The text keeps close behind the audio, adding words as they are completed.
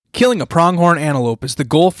Killing a pronghorn antelope is the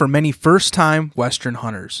goal for many first-time Western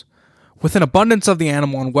hunters. With an abundance of the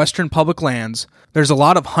animal on Western public lands, there's a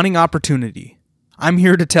lot of hunting opportunity. I'm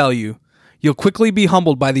here to tell you, you'll quickly be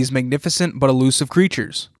humbled by these magnificent but elusive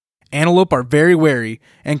creatures. Antelope are very wary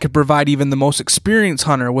and could provide even the most experienced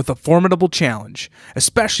hunter with a formidable challenge,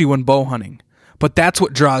 especially when bow hunting. But that's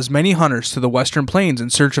what draws many hunters to the Western Plains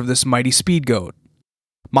in search of this mighty speed goat.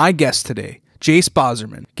 My guest today, Jace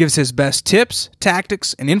Bozerman, gives his best tips,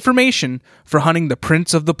 tactics, and information for hunting the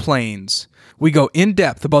Prince of the Plains. We go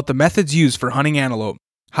in-depth about the methods used for hunting antelope,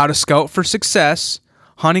 how to scout for success,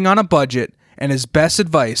 hunting on a budget, and his best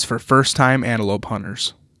advice for first-time antelope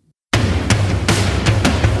hunters.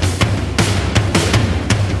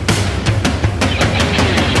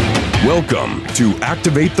 Welcome to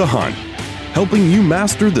Activate the Hunt, helping you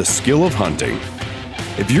master the skill of hunting.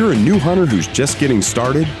 If you're a new hunter who's just getting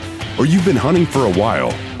started, or you've been hunting for a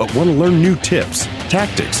while but want to learn new tips,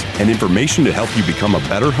 tactics, and information to help you become a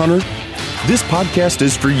better hunter, this podcast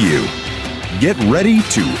is for you. Get ready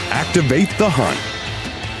to activate the hunt.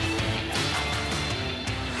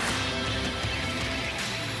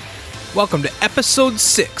 Welcome to episode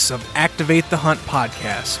 6 of Activate the Hunt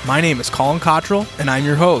podcast. My name is Colin Cottrell, and I'm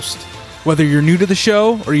your host. Whether you're new to the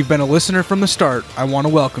show or you've been a listener from the start, I want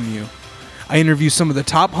to welcome you. I interview some of the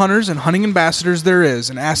top hunters and hunting ambassadors there is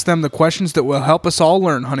and ask them the questions that will help us all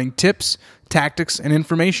learn hunting tips, tactics, and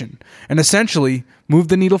information, and essentially move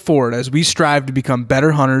the needle forward as we strive to become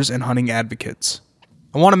better hunters and hunting advocates.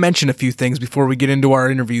 I want to mention a few things before we get into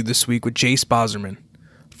our interview this week with Jace Bozerman.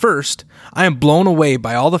 First, I am blown away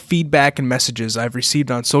by all the feedback and messages I've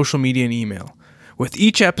received on social media and email. With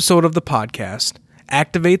each episode of the podcast,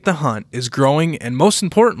 Activate the Hunt is growing and, most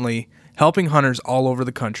importantly, helping hunters all over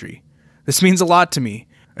the country. This means a lot to me,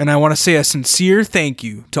 and I want to say a sincere thank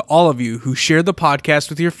you to all of you who share the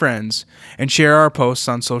podcast with your friends and share our posts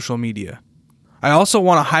on social media. I also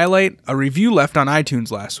want to highlight a review left on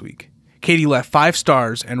iTunes last week. Katie left 5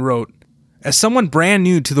 stars and wrote, "As someone brand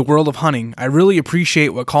new to the world of hunting, I really appreciate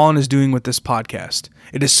what Colin is doing with this podcast.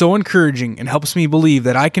 It is so encouraging and helps me believe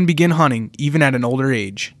that I can begin hunting even at an older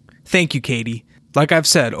age." Thank you, Katie. Like I've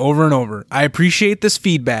said over and over, I appreciate this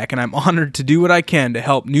feedback and I'm honored to do what I can to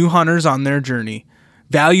help new hunters on their journey.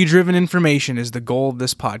 Value-driven information is the goal of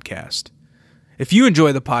this podcast. If you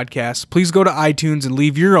enjoy the podcast, please go to iTunes and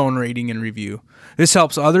leave your own rating and review. This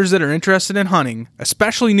helps others that are interested in hunting,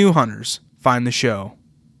 especially new hunters, find the show.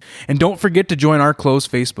 And don't forget to join our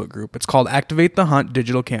closed Facebook group. It's called Activate the Hunt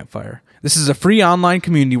Digital Campfire. This is a free online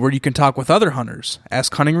community where you can talk with other hunters,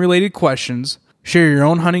 ask hunting-related questions, share your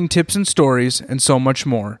own hunting tips and stories, and so much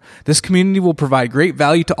more. This community will provide great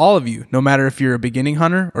value to all of you, no matter if you're a beginning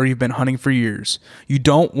hunter or you've been hunting for years. You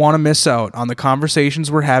don't want to miss out on the conversations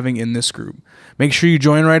we're having in this group. Make sure you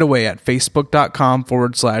join right away at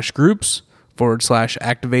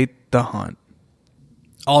facebook.com/groups/activate the hunt.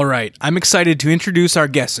 All right, I'm excited to introduce our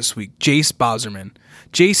guest this week, Jace Bozerman.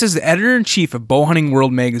 Jace is the editor-in-chief of Bow Hunting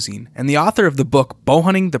World magazine and the author of the book Bow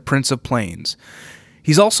Hunting the Prince of Plains.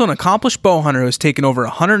 He's also an accomplished bow hunter who has taken over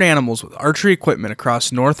 100 animals with archery equipment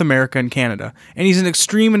across North America and Canada, and he's an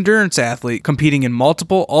extreme endurance athlete competing in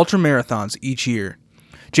multiple ultramarathons each year.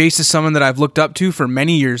 Jace is someone that I've looked up to for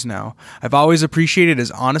many years now. I've always appreciated his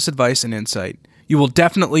honest advice and insight. You will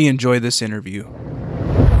definitely enjoy this interview.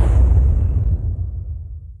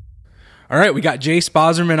 All right, we got Jace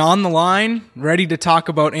Bozerman on the line, ready to talk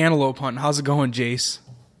about antelope hunting. How's it going, Jace?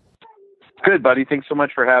 Good, buddy. Thanks so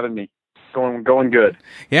much for having me. Going good.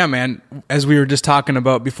 Yeah, man. As we were just talking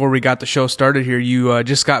about before we got the show started here, you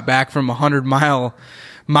just got back from a 100-mile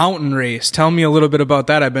mountain race. Tell me a little bit about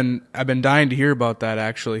that. I've been dying to hear about that,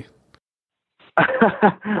 actually.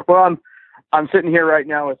 Well, I'm sitting here right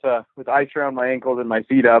now with ice around my ankles and my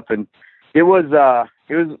feet up, and it was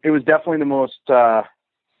definitely the most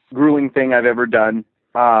grueling thing I've ever done,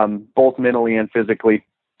 both mentally and physically.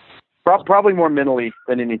 Probably more mentally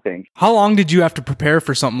than anything. How long did you have to prepare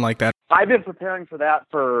for something like that? I've been preparing for that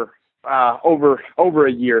for over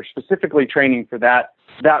a year, specifically training for that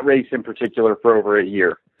race in particular for over a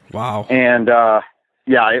year. Wow. And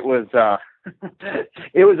it was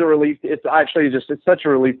it was a relief. It's such a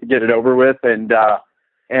relief to get it over with and to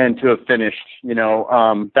have finished. You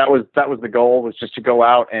know, that was the goal, was just to go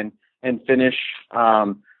out and finish.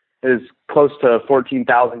 Is close to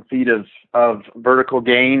 14,000 feet of vertical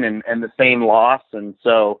gain and the same loss. And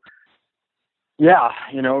so, yeah,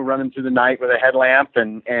 you know, running through the night with a headlamp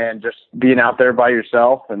and just being out there by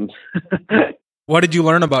yourself. And what did you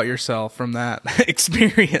learn about yourself from that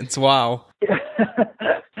experience? Wow.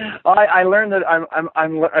 I learned that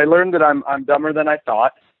I'm dumber than I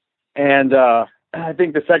thought. And I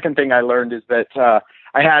think the second thing I learned is that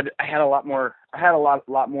I had a lot more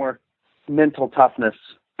mental toughness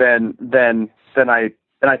than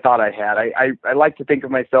I thought I had. I like to think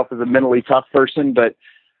of myself as a mentally tough person, but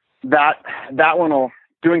that one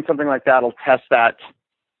doing something like that will test that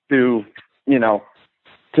to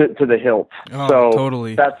the hilt. Oh, so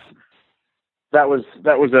totally. That was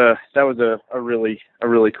a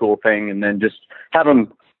really cool thing. And then just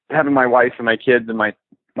having my wife and my kids and my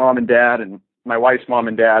mom and dad and my wife's mom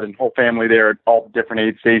and dad and whole family there at all different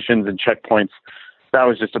aid stations and checkpoints. That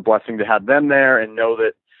was just a blessing to have them there and know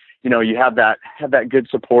that, you have that good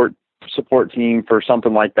support team for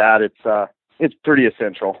something like that. It's pretty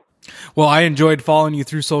essential. Well, I enjoyed following you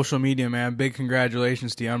through social media, man. Big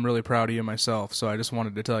congratulations to you. I'm really proud of you myself. So I just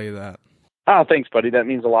wanted to tell you that. Oh, thanks, buddy. That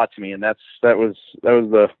means a lot to me. And that was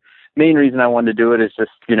the main reason I wanted to do it is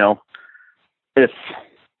just, if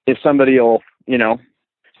somebody will,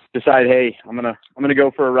 decide, hey, I'm going to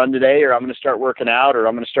go for a run today, or I'm going to start working out, or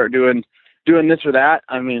I'm going to start doing this or that.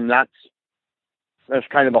 I mean, that's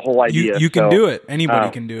kind of the whole idea. You can do it.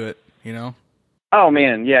 Anybody can do it, Oh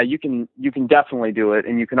man. Yeah, you can definitely do it.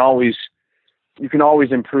 And you can always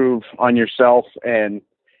improve on yourself and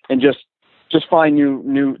just find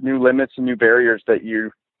new limits and new barriers that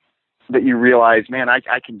you realize, man, I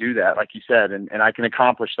can do that, like you said, and I can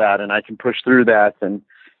accomplish that, and I can push through that. And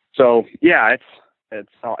so, yeah,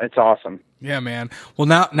 it's awesome. Yeah, man. Well,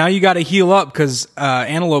 now you got to heal up because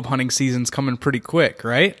antelope hunting season's coming pretty quick,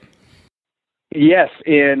 right? Yes,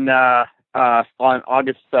 on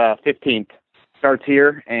August 15th starts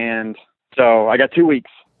here, and so I got 2 weeks.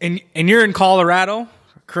 And you're in Colorado,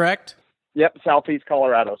 correct? Yep, southeast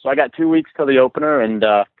Colorado. So I got 2 weeks till the opener, and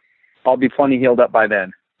I'll be plenty healed up by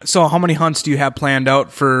then. So how many hunts do you have planned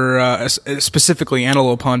out for specifically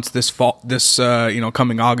antelope hunts this fall? This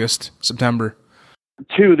coming August, September.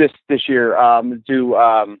 2 this year.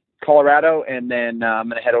 Do Colorado, and then I'm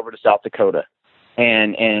going to head over to South Dakota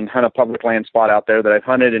and hunt a public land spot out there that I've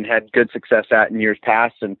hunted and had good success at in years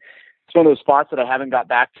past. And it's one of those spots that I haven't got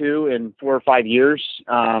back to in 4 or 5 years,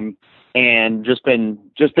 and just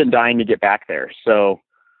been dying to get back there. So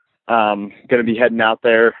going to be heading out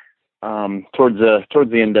there towards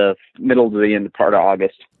the middle to the end part of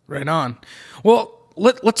August. Right on. Well,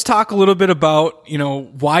 let's talk a little bit about,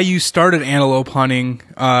 why you started antelope hunting.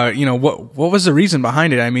 What was the reason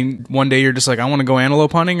behind it? I mean, one day you're just like, I want to go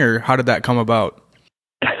antelope hunting, or how did that come about?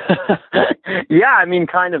 Yeah, I mean,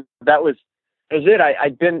 kind of, that was it.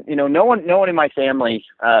 I'd been, no one in my family,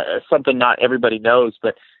 something not everybody knows,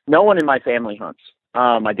 but no one in my family hunts.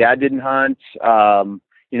 My dad didn't hunt.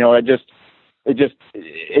 It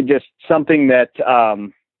just something that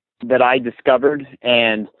I discovered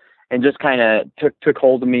and just kind of took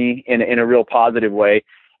hold of me in a real positive way.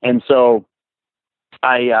 And so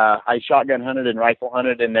I shotgun hunted and rifle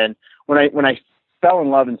hunted. And then when I fell in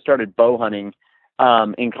love and started bow hunting,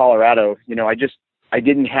 in Colorado, I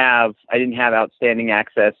didn't have outstanding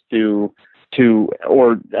access to,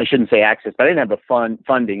 or I shouldn't say access, but I didn't have the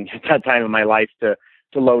funding at that time in my life to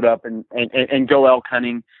load up and go elk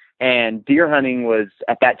hunting. And deer hunting was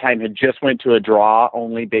at that time had just went to a draw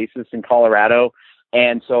only basis in Colorado.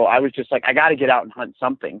 And so I was just like, I got to get out and hunt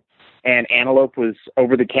something. And antelope was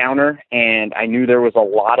over the counter, and I knew there was a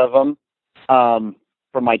lot of them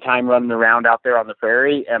from my time running around out there on the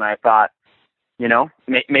prairie. And I thought,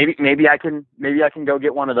 maybe I can go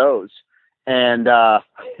get one of those. And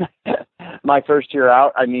my first year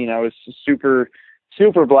out, I mean, I was super,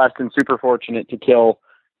 super blessed and super fortunate to kill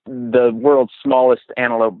the world's smallest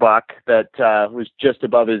antelope buck that was just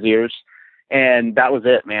above his ears. And that was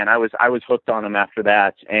it, man. I was hooked on him after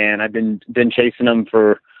that. And I've been chasing him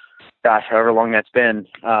for, however long that's been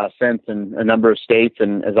since, in a number of states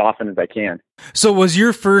and as often as I can. So was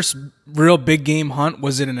your first real big game hunt,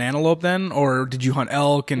 was it an antelope then, or did you hunt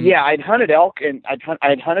elk? And yeah, I'd hunted elk, and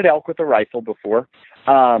I'd hunted elk with a rifle before.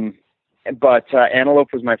 But antelope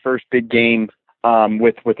was my first big game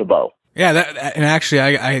with a bow. Yeah, and actually,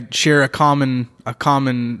 I share a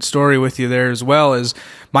common story with you there as well. As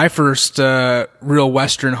my first real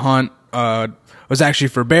Western hunt was actually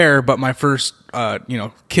for bear, but my first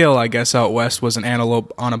kill, I guess, out west was an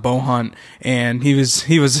antelope on a bow hunt, and he was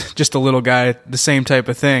just a little guy, the same type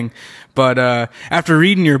of thing. But after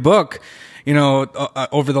reading your book,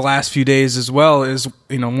 over the last few days as well, is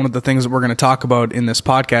one of the things that we're going to talk about in this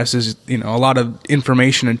podcast is a lot of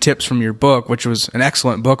information and tips from your book, which was an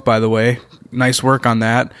excellent book, by the way. Nice work on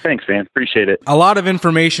that. Thanks, man. Appreciate it. A lot of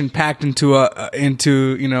information packed into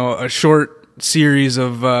a short series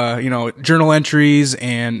of journal entries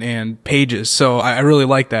and pages. So I really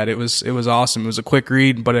liked that. It was awesome. It was a quick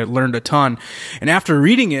read, but I learned a ton. And after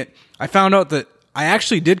reading it, I found out that I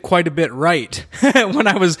actually did quite a bit right when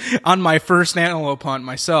I was on my first antelope hunt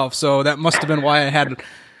myself. So that must have been why I had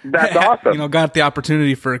That's awesome. Got the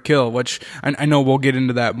opportunity for a kill, which I know we'll get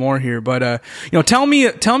into that more here. But tell me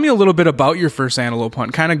a little bit about your first antelope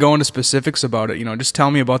hunt. Kind of go into specifics about it. Just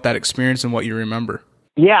tell me about that experience and what you remember.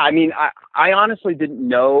 Yeah, I mean, I honestly didn't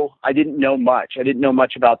know. I didn't know much. I didn't know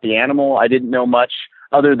much about the animal. I didn't know much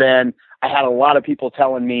other than I had a lot of people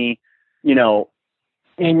telling me, and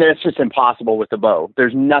it's just impossible with the bow.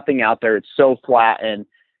 There's nothing out there. It's so flat, and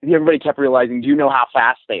everybody kept realizing, do you know how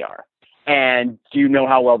fast they are? And do you know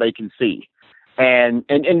how well they can see? And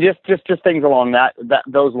just things along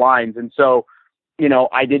those lines. And so,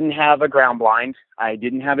 I didn't have a ground blind. I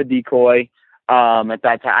didn't have a decoy at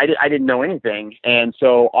that time. I didn't know anything. And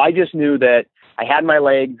so I just knew that I had my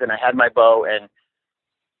legs and I had my bow, and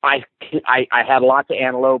I had lots of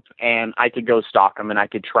antelope, and I could go stalk them and I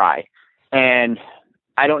could try. And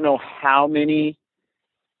I don't know how many.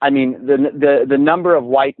 I mean, the number of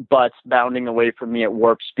white butts bounding away from me at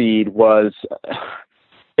warp speed was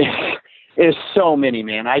is so many,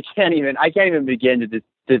 man. I can't even begin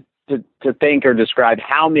to think or describe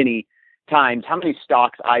how many times, how many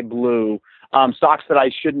stalks I blew, stalks that I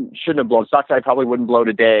shouldn't have blown, stalks that I probably wouldn't blow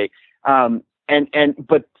today.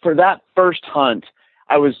 But for that first hunt,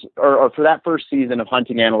 or for that first season of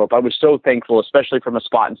hunting antelope, I was so thankful, especially from a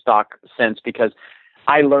spot and stalk sense, because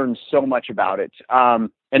I learned so much about it.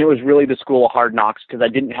 And it was really the school of hard knocks, because I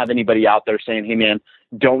didn't have anybody out there saying, hey man,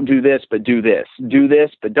 don't do this, but do this,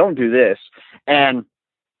 but don't do this. And,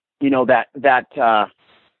 the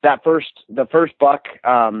first buck,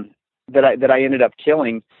 that I ended up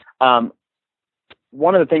killing,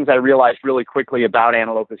 one of the things I realized really quickly about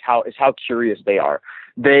antelope is how curious they are.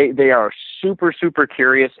 They are super, super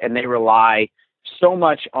curious, and they rely so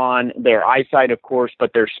much on their eyesight, of course,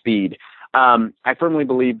 but their speed. I firmly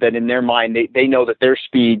believe that in their mind, they know that their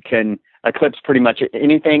speed can eclipse pretty much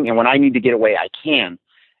anything. And when I need to get away, I can.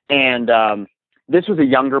 And this was a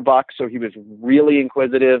younger buck, so he was really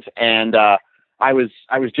inquisitive. And I was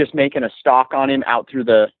just making a stalk on him out through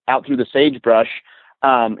the sagebrush.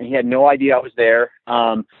 He had no idea I was there.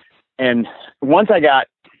 And once I got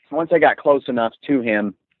close enough to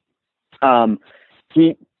him,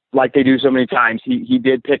 he, like they do so many times, he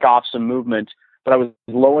did pick off some movement. But I was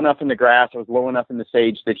low enough in the grass, I was low enough in the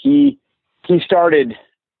sage that he started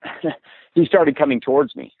coming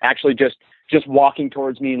towards me. Actually, just walking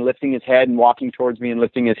towards me and lifting his head, and walking towards me and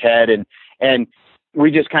lifting his head, and we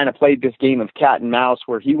just kind of played this game of cat and mouse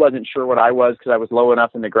where he wasn't sure what I was because I was low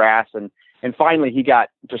enough in the grass, and finally he got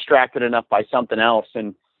distracted enough by something else,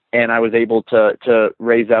 and I was able to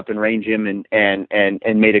raise up and range him and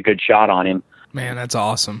made a good shot on him. Man, that's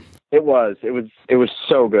awesome. It was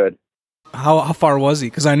so good. How far was he?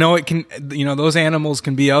 Because I know it can, those animals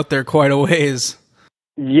can be out there quite a ways.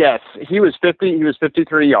 Yes, he was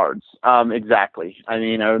 53 yards. Exactly. I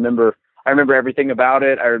mean, I remember everything about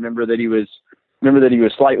it. I remember that he was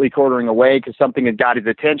slightly quartering away because something had got his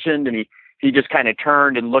attention, and he just kind of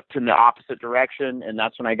turned and looked in the opposite direction. And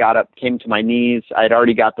that's when I got up, came to my knees. I'd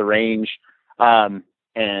already got the range, and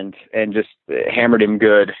just hammered him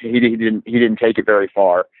good. He didn't take it very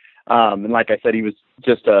far. And like I said, he was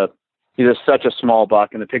just he's such a small buck,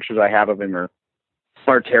 and the pictures I have of him are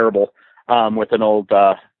terrible, with an old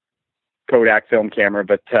Kodak film camera.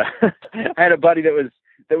 But I had a buddy that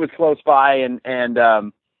was close by, and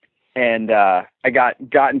I got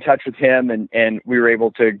in touch with him, and we were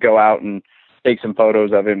able to go out and take some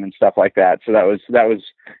photos of him and stuff like that. So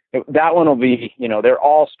that one will be, they're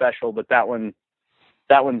all special, but that one's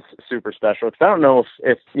super special. Because I don't know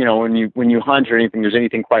if when you hunt or anything, there's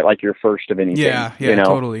anything quite like your first of anything. Yeah,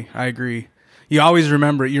 totally. I agree. You always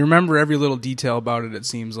remember it. You remember every little detail about it, it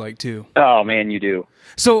seems like, too. Oh, man, you do.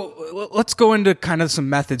 So let's go into kind of some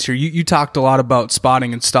methods here. You talked a lot about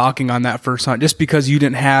spotting and stalking on that first hunt, just because you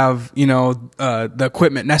didn't have, the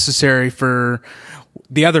equipment necessary for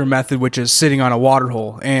the other method, which is sitting on a water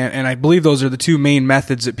hole. And I believe those are the two main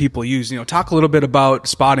methods that people use. Talk a little bit about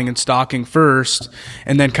spotting and stalking first,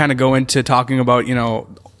 and then kind of go into talking about,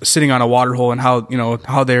 sitting on a water hole and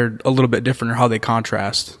how they're a little bit different or how they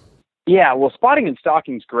contrast. Yeah, well, spotting and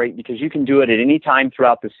stalking is great because you can do it at any time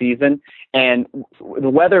throughout the season, and the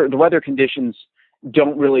weather conditions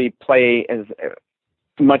don't really play as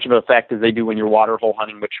much of an effect as they do when you're water hole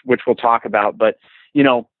hunting, which we'll talk about. But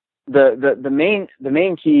the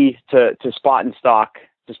main key to spot and stalk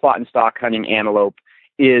hunting antelope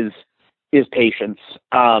is patience.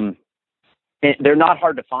 They're not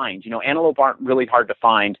hard to find. Antelope aren't really hard to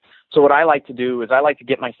find. So what I like to do is I like to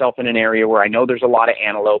get myself in an area where I know there's a lot of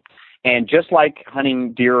antelope. And just like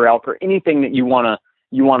hunting deer or elk or anything that you want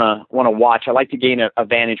you want to watch. I like to gain a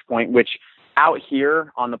vantage point, which out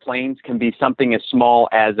here on the plains can be something as small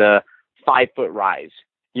as a 5-foot rise.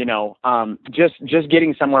 Just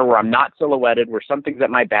getting somewhere where I'm not silhouetted, where something's at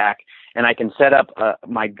my back, and I can set up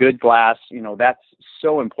my good glass. That's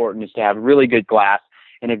so important, is to have really good glass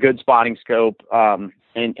and a good spotting scope, and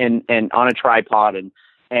on a tripod,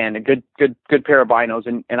 and a good pair of binos.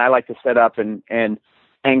 And I like to set up and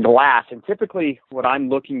glass. And typically what I'm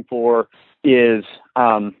looking for is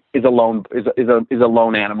a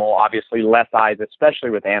lone animal, obviously less eyes, especially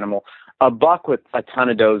with animal. A buck with a ton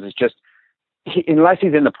of does is just, unless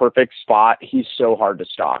he's in the perfect spot, he's so hard to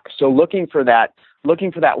stalk. So looking for that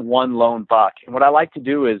one lone buck. And what I like to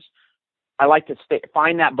do is I like to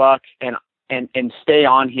find that buck and stay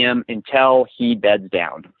on him until he beds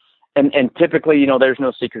down. And typically, there's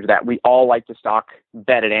no secret to that. We all like to stalk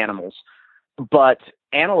bedded animals, but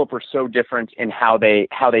antelope are so different in how they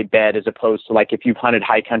bed, as opposed to like if you've hunted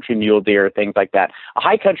high country mule deer or things like that. A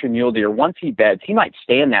high country mule deer, once he beds, he might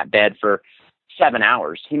stay in that bed for 7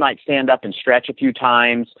 hours. He might stand up and stretch a few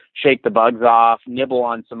times, shake the bugs off, nibble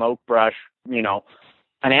on some oak brush. An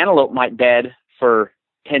antelope might bed for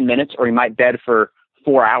 10 minutes, or he might bed for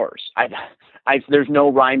 4 hours. There's no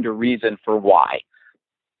rhyme or reason for why.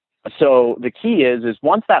 So the key is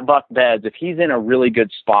once that buck beds, if he's in a really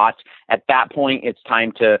good spot, at that point it's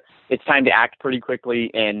time to act pretty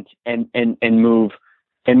quickly and move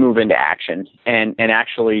into action and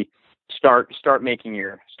actually start making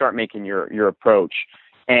your approach.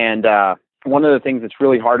 And one of the things that's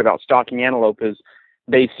really hard about stalking antelope is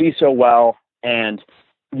they see so well, and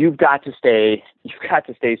you've got to stay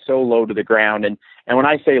so low to the ground. And when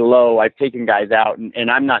I say low, I've taken guys out,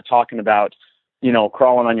 and I'm not talking about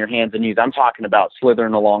crawling on your hands and knees. I'm talking about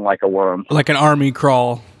slithering along like a worm, like an army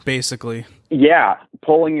crawl, basically. Yeah,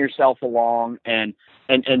 pulling yourself along and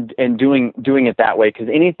doing it that way. Because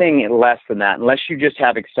anything less than that, unless you just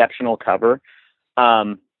have exceptional cover,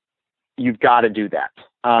 you've got to do that.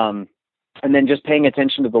 And then just paying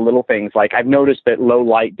attention to the little things. Like I've noticed that low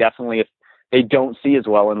light, definitely, if they don't see as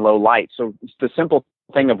well in low light. So it's the simple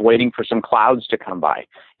thing of waiting for some clouds to come by.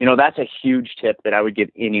 That's a huge tip that I would give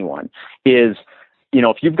anyone is,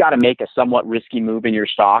 if you've got to make a somewhat risky move in your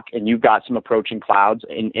stalk and you've got some approaching clouds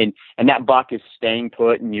and that buck is staying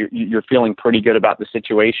put and you're feeling pretty good about the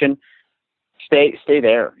situation, stay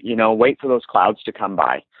there, wait for those clouds to come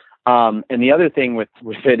by. And the other thing with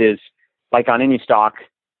it is, like on any stalk,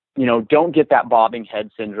 don't get that bobbing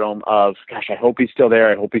head syndrome of, gosh, I hope he's still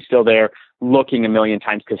there. I hope he's still there, looking a million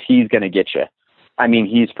times, because he's going to get you. I mean,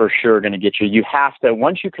 he's for sure going to get you. You have to,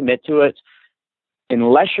 once you commit to it,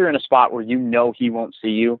 unless you're in a spot where he won't see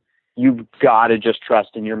you, you've got to just trust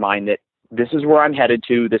in your mind that this is where I'm headed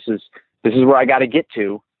to. This is where I got to get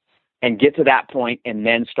to, and get to that point, and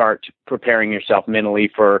then start preparing yourself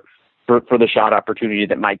mentally for the shot opportunity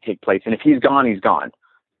that might take place. And if he's gone, he's gone.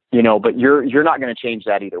 But you're not going to change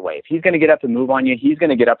that either way. If he's going to get up and move on you, he's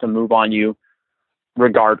going to get up and move on you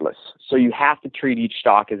regardless. So you have to treat each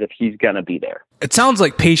stalk as if he's going to be there. It sounds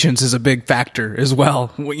like patience is a big factor as well.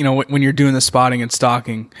 When you're doing the spotting and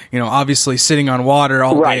stalking, obviously sitting on water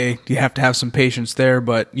all day, you have to have some patience there,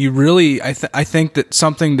 but you really, I think that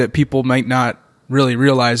something that people might not really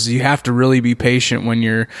realize is you have to really be patient when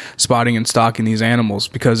you're spotting and stalking these animals,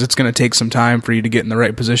 because it's going to take some time for you to get in the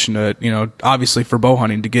right position to, obviously for bow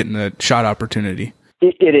hunting, to get in the shot opportunity.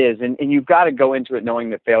 It is. And you've got to go into it knowing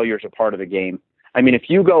that failure is a part of the game. I mean, if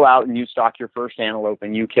you go out and you stalk your first antelope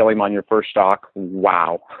and you kill him on your first stalk,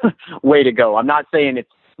 wow, way to go. I'm not saying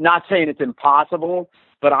it's impossible,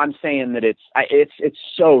 but I'm saying that it's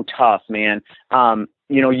so tough, man.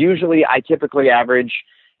 Usually I typically average,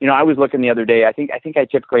 I was looking the other day, I think I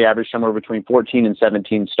typically average somewhere between 14 and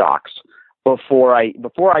 17 stalks before I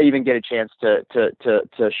even get a chance to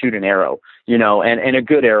shoot an arrow, and a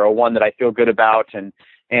good arrow, one that I feel good about.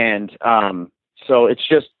 So it's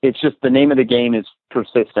just the name of the game is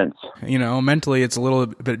persistence. Mentally it's a little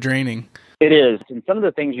bit draining. It is. And some of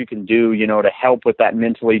the things you can do, to help with that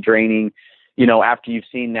mentally draining, after you've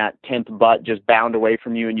seen that 10th butt just bound away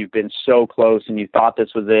from you and you've been so close and you thought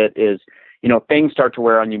this was it, is, things start to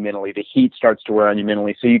wear on you mentally. The heat starts to wear on you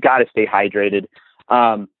mentally. So you got to stay hydrated.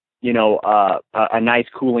 A nice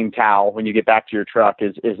cooling towel when you get back to your truck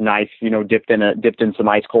is nice, dipped in some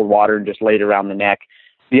ice cold water and just laid around the neck.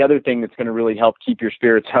 The other thing that's going to really help keep your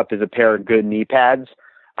spirits up is a pair of good knee pads,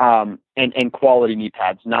 and quality knee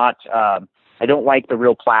pads. Not, I don't like the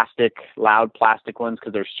real loud plastic ones,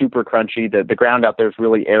 because they're super crunchy. The ground out there is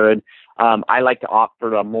really arid. I like to opt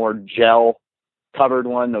for a more gel covered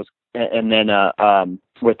one, and then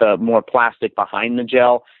with a more plastic behind the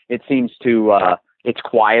gel. It seems to it's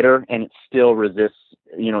quieter and it still resists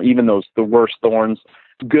even the worst thorns.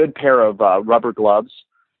 Good pair of rubber gloves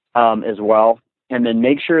as well. And then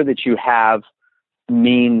make sure that you have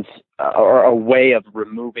means or a way of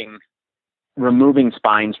removing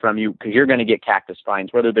spines from you, because you're going to get cactus spines,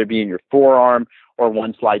 whether they be in your forearm or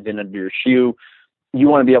one slides in under your shoe. You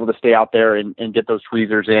want to be able to stay out there and get those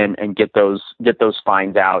tweezers in and get those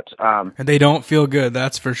spines out. And they don't feel good,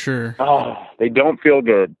 that's for sure. Oh, they don't feel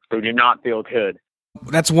good. They do not feel good.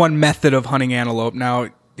 That's one method of hunting antelope. Now,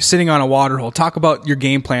 sitting on a water hole, talk about your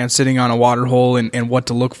game plan sitting on a water hole and what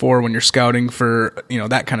to look for when you're scouting for,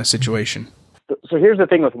 that kind of situation. So here's the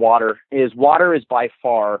thing with water is by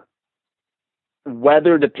far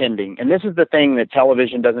weather depending. And this is the thing that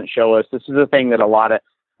television doesn't show us. This is the thing that a lot of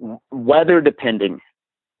weather depending.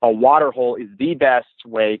 A water hole is the best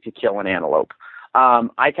way to kill an antelope.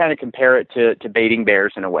 I kind of compare it to baiting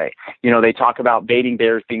bears in a way. They talk about baiting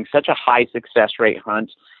bears being such a high success rate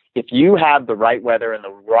hunt. If you have the right weather and the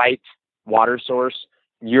right water source,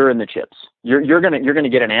 you're in the chips. You're gonna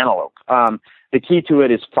get an antelope. The key to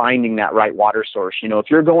it is finding that right water source. If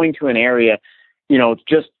you're going to an area,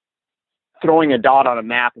 just throwing a dot on a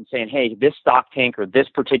map and saying, hey, this stock tank or this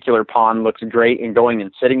particular pond looks great, and going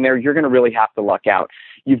and sitting there, you're going to really have to luck out.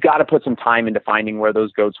 You've got to put some time into finding where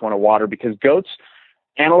those goats want to water, because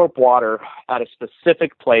antelope water at a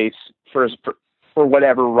specific place for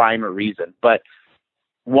whatever rhyme or reason. But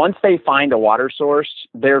once they find a water source,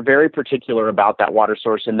 they're very particular about that water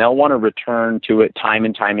source, and they'll want to return to it time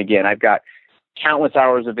and time again. I've got countless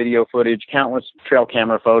hours of video footage, countless trail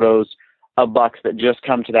camera photos of bucks that just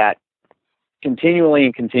come to that continually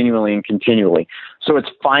and continually and continually. So it's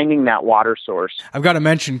finding that water source. I've got to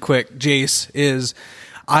mention quick, Jace, is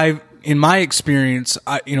in my experience,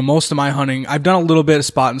 most of my hunting, I've done a little bit of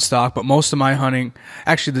spot and stalk, but most of my hunting,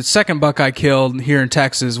 actually the second buck I killed here in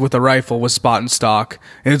Texas with a rifle was spot and stalk.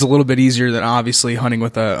 And it's a little bit easier than obviously hunting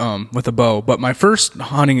with a bow. But my first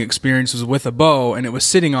hunting experience was with a bow, and it was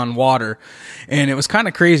sitting on water, and it was kind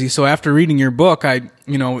of crazy. So after reading your book,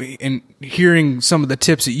 and hearing some of the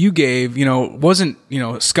tips that you gave, wasn't,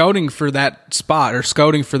 scouting for that spot or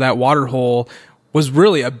scouting for that water hole was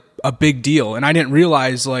really a big deal. And I didn't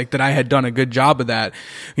realize that I had done a good job of that.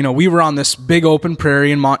 We were on this big open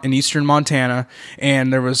prairie in eastern Montana,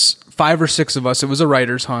 and there was 5 or 6 of us. It was a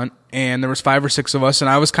writer's hunt, and there was 5 or 6 of us, and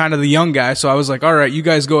I was kind of the young guy. So I was like, all right, you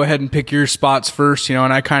guys go ahead and pick your spots first,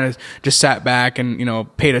 and I kind of just sat back and,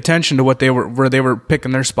 paid attention to where they were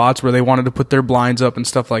picking their spots, where they wanted to put their blinds up and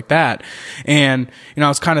stuff like that. And, I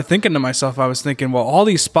was kind of thinking to myself, well, all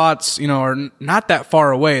these spots, are not that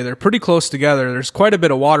far away. They're pretty close together. There's quite a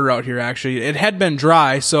bit of water out here, actually. It had been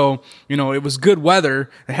dry, so, it was good weather.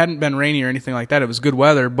 It hadn't been rainy or anything like that. It was good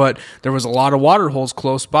weather, but there was a lot of water holes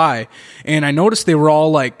close by. And I noticed they were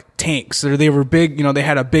all like tanks. They were big, they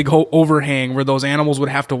had a big overhang where those animals would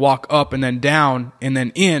have to walk up and then down and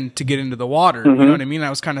then in to get into the water. Mm-hmm. You know what I mean? I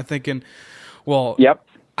was kind of thinking, well, yep.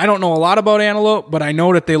 I don't know a lot about antelope, but I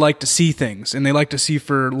know that they like to see things, and they like to see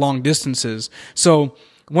for long distances. So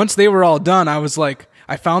once they were all done, I was like,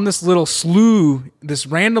 I found this little slough, this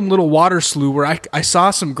random little water slough where I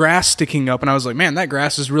saw some grass sticking up, and I was like, man, that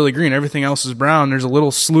grass is really green. Everything else is brown. There's a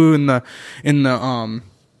little slough in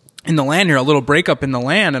the land here, a little breakup in the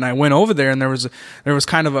land. And I went over there, and there was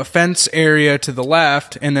kind of a fence area to the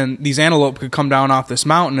left, and then these antelope could come down off this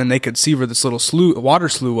mountain, and they could see where this little water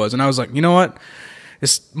slough was. And I was like, you know what?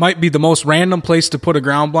 This might be the most random place to put a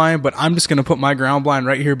ground blind, but I'm just going to put my ground blind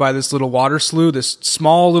right here by this little water slough, this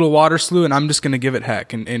small little water slough, and I'm just going to give it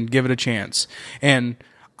heck and give it a chance. And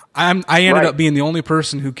I ended up being the only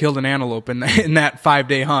person who killed an antelope in that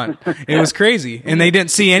 5-day hunt. It was crazy, and they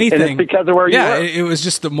didn't see anything. And it's because of where you were. It was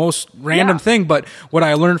just the most random thing. But what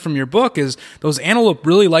I learned from your book is those antelope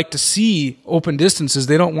really like to see open distances.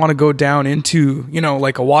 They don't want to go down into,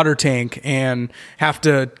 like a water tank and have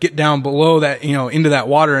to get down below that, into that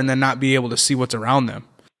water and then not be able to see what's around them.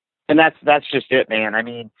 And that's just it, man. I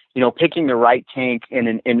mean, picking the right tank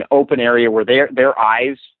in an open area where their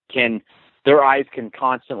eyes can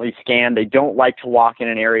constantly scan. They don't like to walk in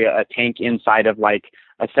an area, a tank inside of like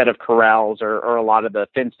a set of corrals or a lot of the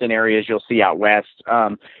fenced in areas you'll see out west.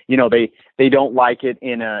 They don't like it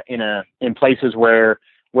in places where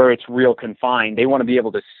it's real confined. They want to be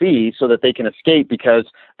able to see so that they can escape, because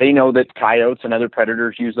they know that coyotes and other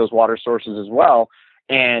predators use those water sources as well.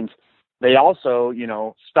 And they also,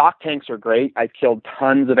 stock tanks are great. I've killed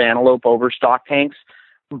tons of antelope over stock tanks.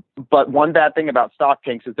 But one bad thing about stock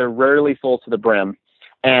tanks is they're rarely full to the brim.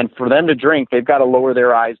 And for them to drink, they've got to lower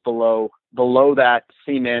their eyes below that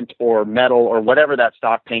cement or metal or whatever that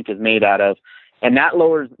stock tank is made out of. And that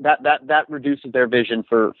lowers that reduces their vision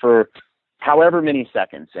for however many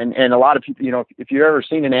seconds. And a lot of people, if you've ever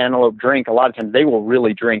seen an antelope drink, a lot of times they will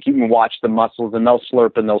really drink. You can watch the muscles, and they'll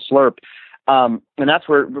slurp and they'll slurp. And that's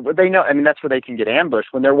where they know, that's where they can get ambushed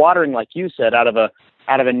when they're watering, like you said, out of a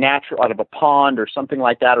pond or something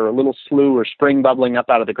like that, or a little slough or spring bubbling up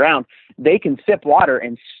out of the ground. They can sip water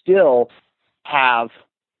and still have,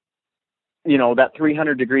 that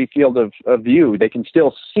 300-degree field of view. They can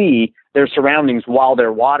still see their surroundings while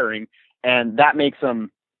they're watering, and that makes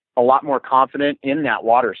them a lot more confident in that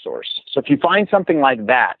water source. So if you find something like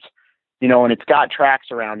that, and it's got tracks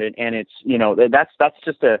around it, and it's,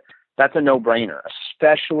 that's a no-brainer,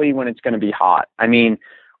 especially when it's going to be hot. I mean,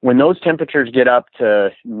 when those temperatures get up to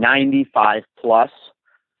 95 plus,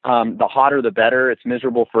 the hotter the better. It's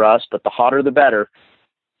miserable for us, but the hotter the better.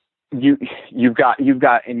 You've got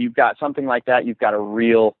something like that. You've got a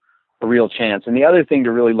real chance. And the other thing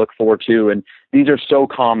to really look for too, and these are so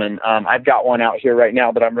common. I've got one out here right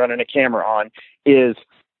now that I'm running a camera on, is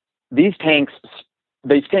these tanks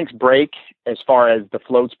break as far as the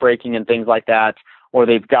floats breaking and things like that, or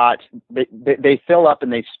they fill up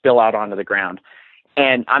and they spill out onto the ground.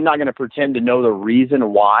 And I'm not going to pretend to know the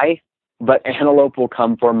reason why, but antelope will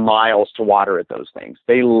come for miles to water at those things.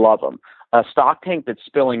 They love them. A stock tank that's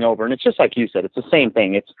spilling over, and it's just like you said, it's the same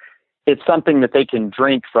thing. It's something that they can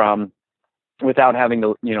drink from without having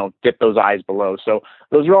to, dip those eyes below. So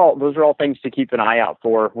those are all things to keep an eye out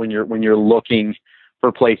for when you're looking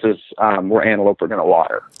for places where antelope are going to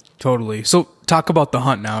water. Totally. So talk about the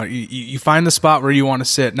hunt now. You find the spot where you want to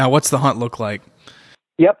sit. Now, what's the hunt look like?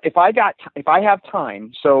 Yep. If I have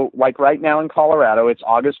time, so like right now in Colorado, it's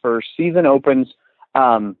August 1st. Season opens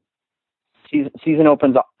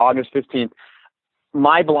August 15th.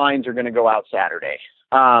 My blinds are going to go out Saturday.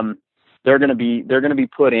 They're going to be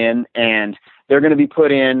put in, and they're going to be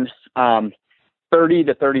put in 30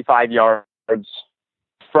 to 35 yards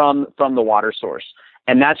from the water source.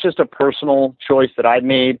 And that's just a personal choice that I've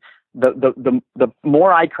made. The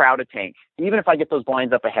more I crowd a tank, even if I get those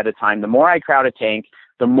blinds up ahead of time, the more I crowd a tank,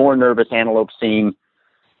 the more nervous antelope seem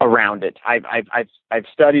around it. I've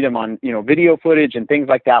studied them on, video footage and things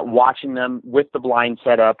like that, watching them with the blind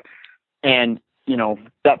set up, and,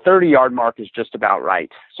 that 30-yard mark is just about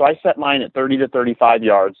right. So I set mine at 30 to 35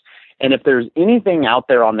 yards. And if there's anything out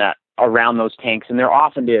there around those tanks, and there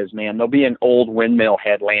often is, man, there'll be an old windmill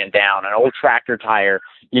head laying down, an old tractor tire,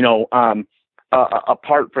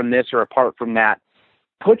 apart from this or apart from that,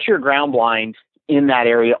 put your ground blind in that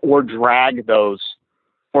area, or drag those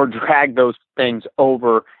things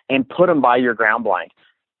over and put them by your ground blind.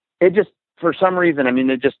 It just, for some reason,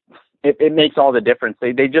 it makes all the difference.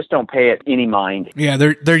 They just don't pay it any mind. Yeah,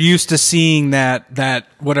 they're used to seeing that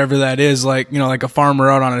whatever that is, like a farmer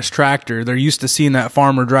out on his tractor. They're used to seeing that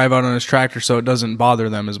farmer drive out on his tractor, so it doesn't bother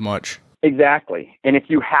them as much. Exactly. And if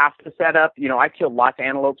you have to set up, I killed lots of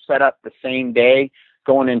antelope set up the same day,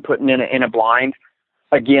 going and putting in a blind.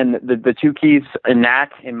 Again, the two keys in that,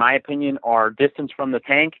 in my opinion, are distance from the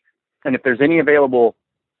tank, and if there's any available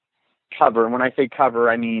cover. And when I say cover,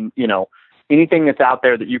 I mean, anything that's out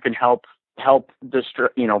there that you can help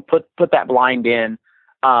put that blind in,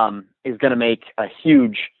 is going to make a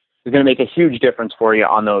huge difference for you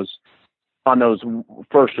on those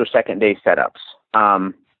first or second day setups.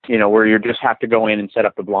 Where you just have to go in and set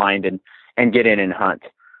up the blind and get in and hunt.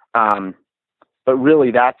 But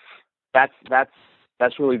really that's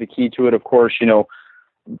really the key to it. Of course,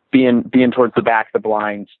 being towards the back of the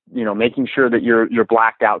blinds, making sure that you're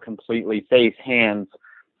blacked out completely, face, hands,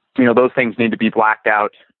 those things need to be blacked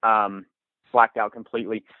out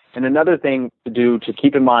completely. And another thing to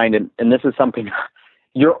keep in mind, and this is something,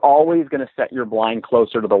 you're always going to set your blind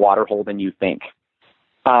closer to the water hole than you think.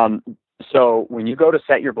 So when you go to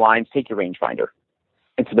set your blinds, take your rangefinder.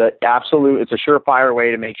 It's a surefire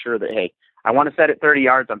way to make sure that, hey, I want to set it 30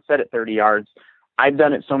 yards. I'm set at 30 yards. I've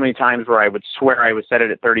done it so many times where I would swear I would set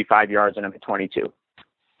it at 35 yards and I'm at 22.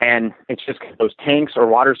 And it's just those tanks or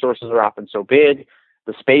water sources are often so big.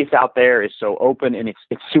 The space out there is so open, and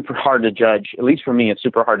it's super hard to judge. At least for me, it's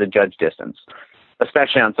super hard to judge distance,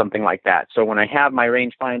 especially on something like that. So when I have my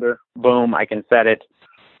rangefinder, boom, I can set it.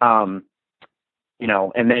 And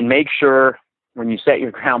then make sure when you set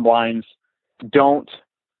your ground blinds, don't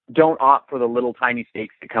opt for the little tiny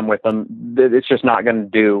stakes that come with them. It's just not going to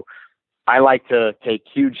do. I like to take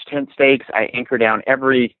huge tent stakes. I anchor down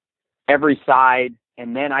every side,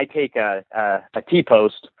 and then I take a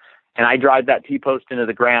T-post, and I drive that T-post into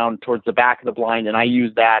the ground towards the back of the blind, and I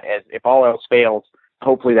use that as, if all else fails,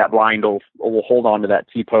 hopefully that blind will hold on to that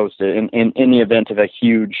T-post in the event of a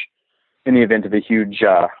huge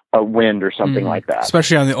a wind or something like that.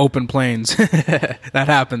 Especially on the open plains. That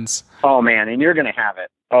happens. Oh man, and you're going to have it.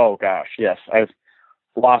 Oh gosh, yes. I've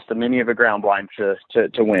lost many of a ground blind to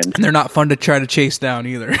wind. And they're not fun to try to chase down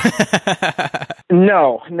either.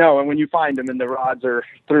 No. And when you find them and the rods are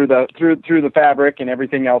through the fabric and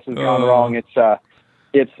everything else has gone wrong, it's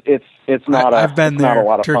not I've been there, not a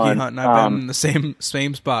lot of turkey fun. hunting. I've been in the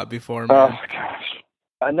same spot before, man. Oh gosh.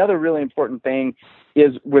 Another really important thing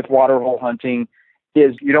is with waterhole hunting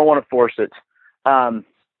is you don't want to force it.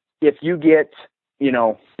 If you get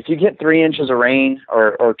 3 inches of rain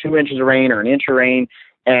or 2 inches of rain or an inch of rain,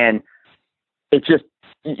 and it's just,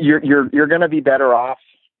 you're going to be better off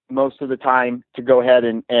most of the time to go ahead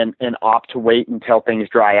and opt to wait until things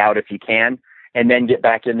dry out if you can, and then get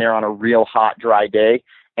back in there on a real hot, dry day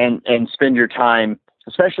and spend your time,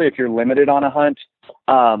 especially if you're limited on a hunt,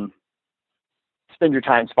 spend your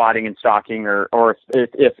time spotting and stalking, or if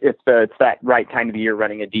it's that right time of the year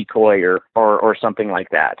running a decoy or something like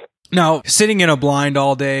that. Now, sitting in a blind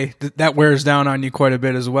all day, that wears down on you quite a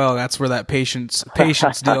bit as well. That's where that patience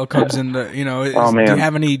deal comes into, do you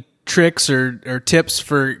have any tricks or tips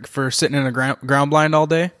for sitting in a ground blind all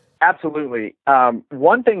day? Absolutely.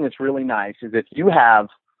 One thing that's really nice is if you have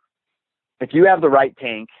the right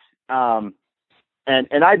tank,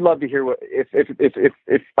 and I'd love to hear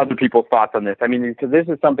if other people's thoughts on this. I mean, because this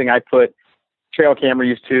is something I put trail camera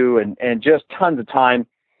use to, and just tons of time.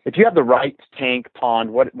 If you have the right tank, pond,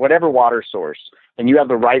 whatever water source, and you have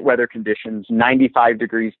the right weather conditions, 95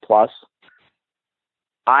 degrees plus,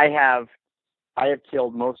 I have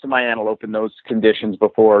killed most of my antelope in those conditions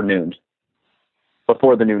before the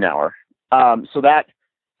noon hour. So that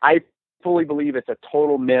I fully believe it's a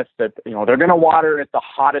total myth that, they're going to water at the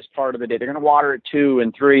hottest part of the day. They're going to water at 2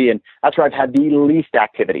 and 3, and that's where I've had the least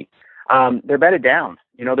activity. They're bedded down.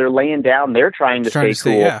 They're laying down. They're trying to stay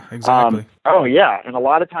cool. Yeah, exactly. And a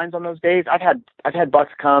lot of times on those days, I've had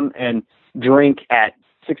bucks come and drink at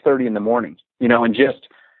 6:30 in the morning. And just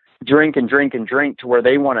drink and drink and drink to where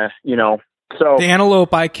they want to. So the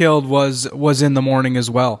antelope I killed was in the morning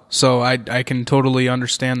as well. So I can totally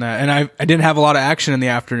understand that. And I didn't have a lot of action in the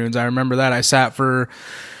afternoons. I remember that. I sat for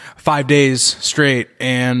 5 days straight,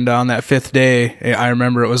 and on that 5th day, I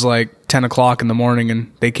remember it was like 10 o'clock in the morning,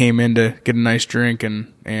 and they came in to get a nice drink,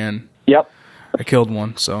 and yep, I killed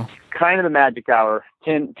one. So kind of the magic hour,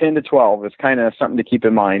 10 to 12 is kind of something to keep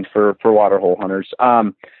in mind for waterhole hunters.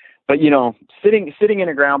 But sitting in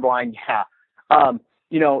a ground blind,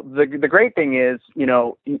 the great thing is,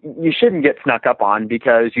 you shouldn't get snuck up on,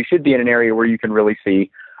 because you should be in an area where you can really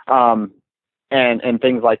see, and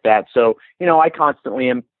things like that. So, I constantly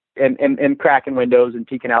am cracking windows and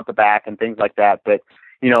peeking out the back and things like that. But,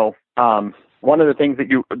 one of the things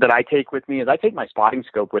that I take with me is I take my spotting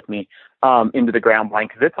scope with me, into the ground blind,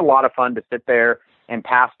 because it's a lot of fun to sit there and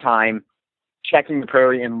pass time checking the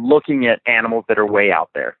prairie and looking at animals that are way out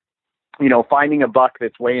there, finding a buck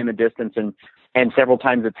that's way in the distance, and several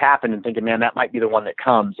times it's happened, and thinking, man, that might be the one that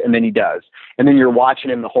comes. And then he does. And then you're watching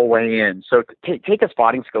him the whole way in. So take a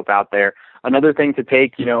spotting scope out there. Another thing to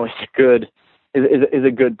take, is a good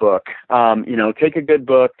book. Take a good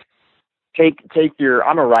book.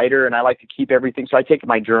 I'm a writer, and I like to keep everything. So I take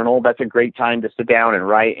my journal. That's a great time to sit down and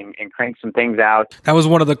write and crank some things out. That was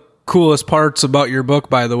one of the coolest parts about your book,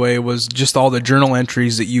 by the way, was just all the journal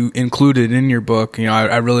entries that you included in your book.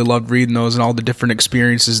 I really loved reading those and all the different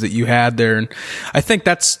experiences that you had there. And I think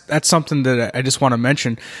that's something that I just want to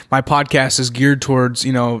mention. My podcast is geared towards,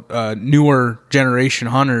 newer generation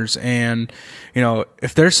hunters. And,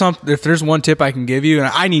 if there's one tip I can give you, and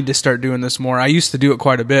I need to start doing this more. I used to do it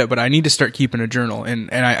quite a bit, but I need to start keeping a journal. And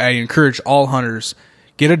I encourage all hunters,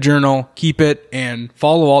 get a journal, keep it, and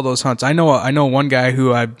follow all those hunts. I know one guy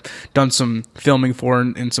who I've done some filming for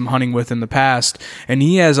and some hunting with in the past, and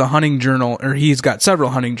he has a hunting journal, or he's got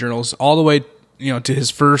several hunting journals all the way, to his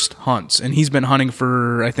first hunts, and he's been hunting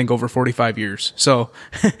for, I think, over 45 years. So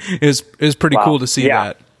it was pretty cool to see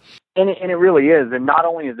that. And it really is. And not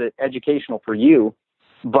only is it educational for you,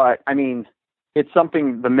 but I mean, it's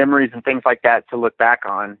something, the memories and things like that to look back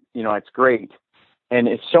on, it's great. And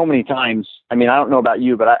it's so many times, I mean, I don't know about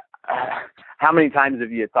you, but how many times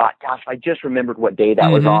have you thought, gosh, I just remembered what day that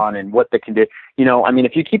was on and what the condition, I mean,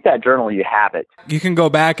 if you keep that journal, you have it. You can go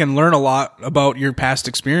back and learn a lot about your past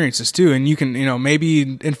experiences too. And you can, maybe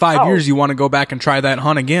in 5 years, you want to go back and try that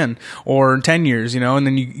hunt again, or in 10 years, and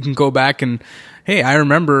then you can go back and, hey, I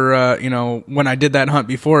remember, when I did that hunt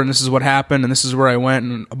before, and this is what happened, and this is where I went,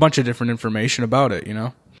 and a bunch of different information about it,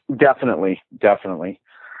 Definitely.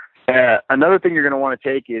 Another thing you're going to want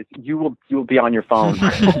to take is you'll be on your phone.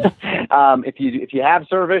 If you have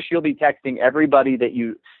service, you'll be texting everybody that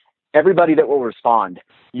will respond.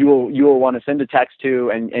 you will want to send a text to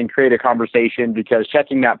and create a conversation, because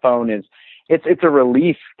checking that phone it's a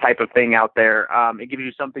relief type of thing out there. It gives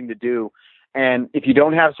you something to do. And if you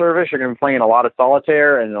don't have service, you're going to be playing a lot of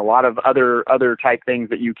solitaire and a lot of other type things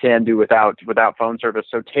that you can do without phone service.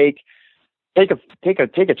 So take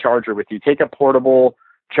a charger with you. Take a portable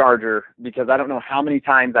charger, because I don't know how many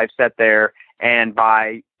times I've sat there and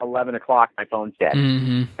by 11 o'clock my phone's dead.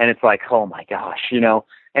 Mm-hmm. And it's like, oh my gosh,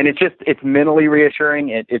 and it's mentally reassuring.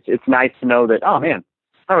 It's nice to know that, oh man,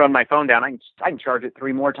 I run my phone down, I can charge it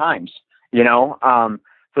 3 more times, so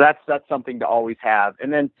that's something to always have.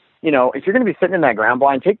 And then, if you're going to be sitting in that ground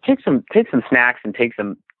blind, take some snacks and take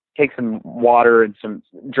some water and some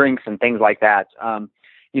drinks and things like that.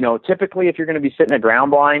 Typically if you're going to be sitting at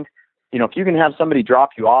ground blind, if you can have somebody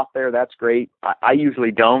drop you off there, that's great. I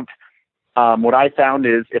usually don't. What I found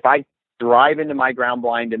is if I drive into my ground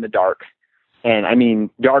blind in the dark, and I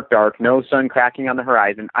mean dark, no sun cracking on the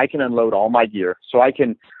horizon, I can unload all my gear. So I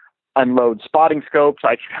can unload spotting scopes,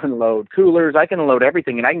 I can unload coolers, I can unload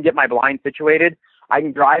everything, and I can get my blind situated. I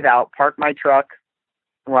can drive out, park my truck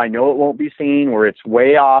where I know it won't be seen, where it's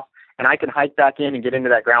way off, and I can hike back in and get into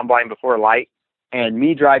that ground blind before light. And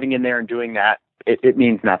me driving in there and doing that, it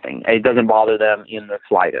means nothing. It doesn't bother them in the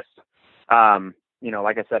slightest.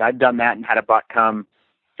 Like I said, I've done that and had a buck come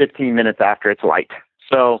 15 minutes after it's light.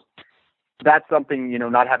 So that's something,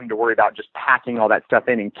 not having to worry about just packing all that stuff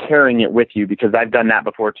in and carrying it with you, because I've done that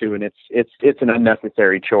before too. And it's an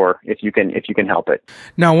unnecessary chore if you can help it.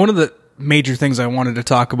 Now, one of the major things I wanted to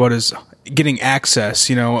talk about is getting access.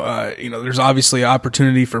 There's obviously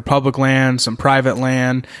opportunity for public land, some private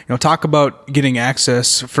land. Talk about getting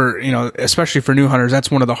access for, especially for new hunters.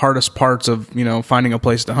 That's one of the hardest parts of, finding a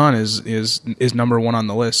place to hunt is number one on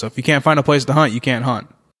the list. So if you can't find a place to hunt, you can't hunt.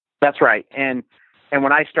 That's right. And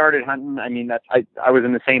when I started hunting, I mean, I was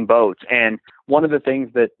in the same boat. And one of the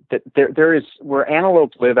things that there is, where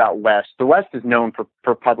antelope live out west, the West is known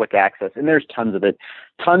for public access, and there's tons of it,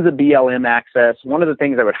 tons of BLM access. One of the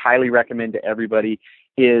things I would highly recommend to everybody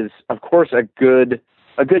is, of course, a good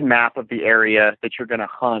map of the area that you're going to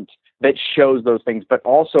hunt that shows those things, but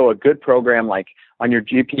also a good program like on your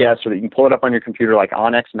GPS, or that you can pull it up on your computer, like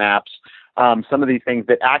OnX Maps. Some of these things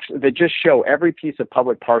that just show every piece of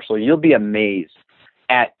public parcel. You'll be amazed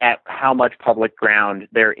at how much public ground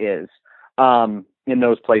there is in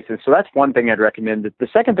those places. So that's one thing I'd recommend. The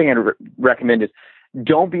second thing I'd recommend is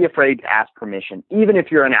don't be afraid to ask permission, even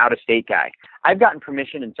if you're an out-of-state guy. I've gotten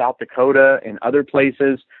permission in South Dakota and other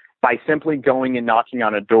places by simply going and knocking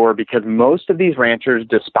on a door, because most of these ranchers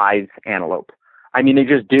despise antelope. I mean, they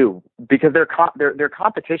just do, because they're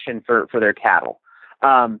competition for their cattle.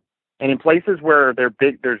 And in places where there's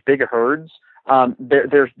big herds,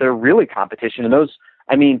 they're really competition. And those,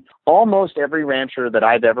 I mean, almost every rancher that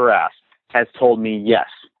I've ever asked has told me yes,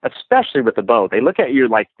 especially with the bow. They look at you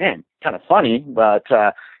like, man, kind of funny, but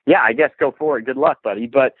yeah, I guess go for it. Good luck, buddy.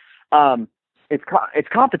 But it's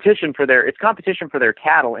competition for their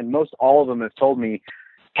cattle, and most all of them have told me,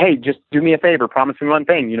 hey, just do me a favor, promise me one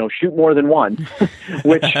thing, shoot more than one,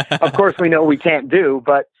 which of course we know we can't do.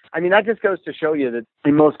 But I mean, that just goes to show you that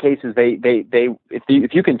in most cases,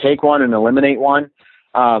 if you can take one and eliminate one,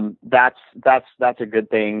 that's a good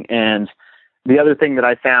thing. And the other thing that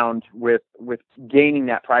I found with gaining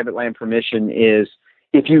that private land permission is,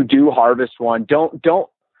 if you do harvest one, don't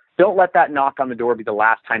let that knock on the door be the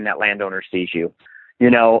last time that landowner sees you,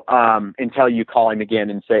 until you call him again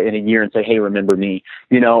and say in a year and say, hey, remember me.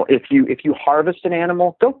 If you harvest an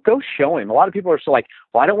animal, go show him. A lot of people are so like,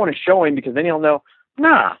 well, I don't want to show him because then he'll know.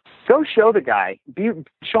 Nah, go show the guy.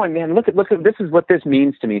 Show him, man, look at this is what this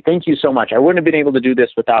means to me. Thank you so much. I wouldn't have been able to do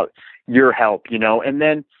this without your help, and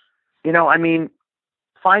then, I mean,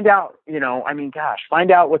 find out, find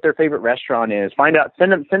out what their favorite restaurant is. Find out,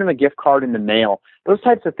 send them a gift card in the mail. Those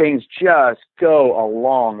types of things just go a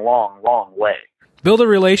long, long, long way. Build a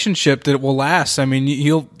relationship that will last. I mean,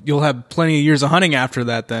 you'll have plenty of years of hunting after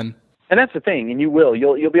that then. And that's the thing, and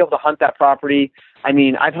you'll be able to hunt that property. I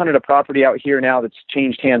mean, I've hunted a property out here now that's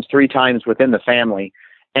changed hands 3 times within the family,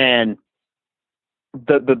 and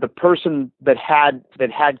the person that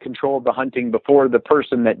had control of the hunting before the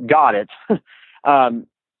person that got it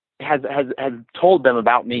has told them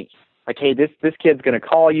about me. Like, hey, this kid's going to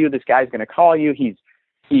call you. This guy's going to call you.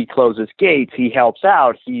 He closes gates. He helps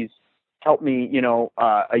out. He's helped me.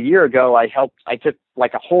 A year ago, I took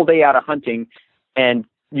like a whole day out of hunting and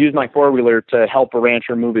used my 4-wheeler to help a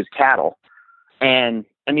rancher move his cattle. And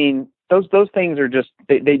I mean, those things are just,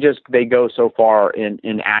 they go so far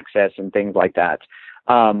in access and things like that.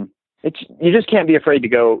 You just can't be afraid to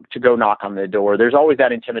go knock on the door. There's always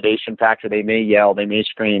that intimidation factor. They may yell, they may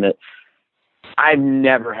scream it. I've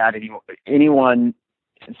never had anyone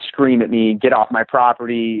scream at me, get off my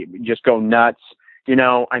property, just go nuts.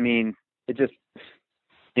 I mean, it just,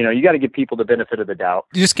 you got to give people the benefit of the doubt.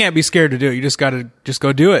 You just can't be scared to do it. You just got to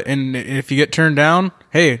go do it. And if you get turned down,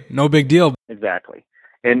 hey, no big deal. Exactly.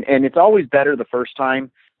 And it's always better the first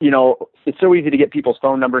time. It's so easy to get people's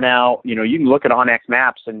phone number now. You can look at OnX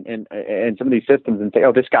Maps and some of these systems and say,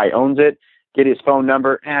 oh, this guy owns it. Get his phone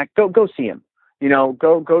number. Go see him.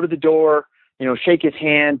 Go to the door. Shake his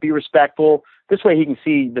hand. Be respectful. This way he can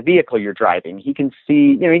see the vehicle you're driving. He can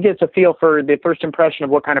see, he gets a feel for the first impression of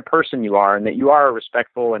what kind of person you are and that you are a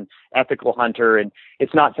respectful and ethical hunter. And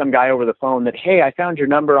it's not some guy over the phone that, hey, I found your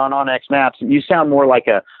number on OnX Maps. And you sound more like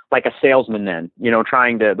a salesman then,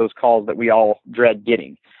 trying those calls that we all dread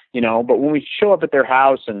getting, but when we show up at their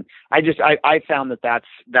house, and I found that's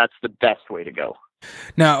the best way to go.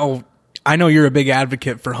 Now, I know you're a big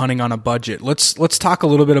advocate for hunting on a budget. Let's talk a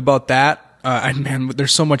little bit about that. Man,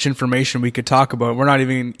 there's so much information we could talk about. We're not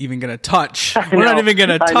even going to touch. We're not even going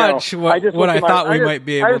to touch what I thought we might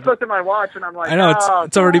be able to. I just looked at my watch and I'm like, I know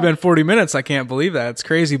it's already been 40 minutes. I can't believe that. It's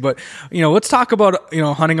crazy. But, let's talk about,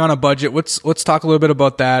 hunting on a budget. Let's talk a little bit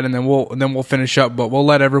about that, and then we'll finish up. But we'll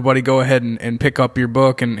let everybody go ahead and pick up your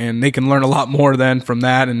book, and they can learn a lot more then from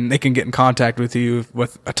that, and they can get in contact with you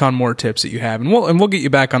with a ton more tips that you have. And we'll get you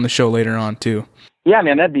back on the show later on too. Yeah,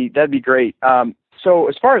 man, that'd be great. So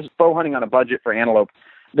as far as bow hunting on a budget for antelope,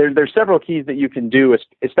 there's several keys that you can do,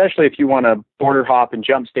 especially if you want to border hop and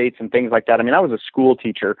jump states and things like that. I mean, I was a school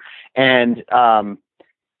teacher, and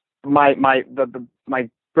my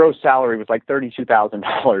gross salary was like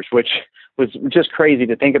 $32,000, which was just crazy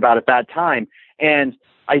to think about at that time. And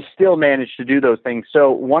I still managed to do those things.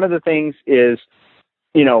 So one of the things is,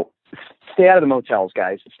 stay out of the motels,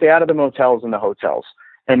 guys. Stay out of the motels and the hotels.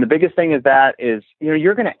 And the biggest thing is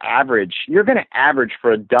you're going to average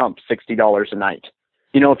for a dump $60 a night.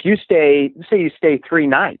 If you say you stay 3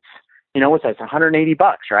 nights, what's that? It's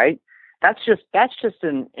 $180, right? That's just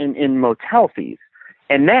in motel fees.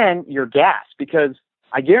 And then your gas, because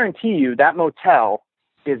I guarantee you that motel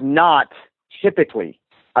is not typically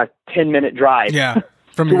a 10-minute drive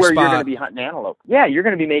from to your where spot. You're going to be hunting antelope. Yeah, you're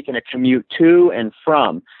going to be making a commute to and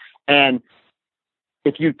from. And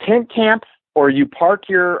if you tent camp, or you park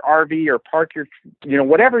your RV or park your,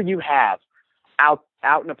 whatever you have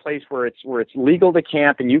out in a place where it's legal to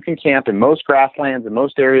camp, and you can camp in most grasslands and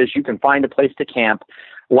most areas. You can find a place to camp.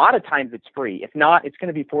 A lot of times it's free. If not, it's going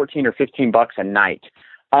to be $14 or $15 a night.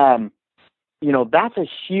 That's a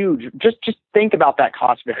huge, just think about that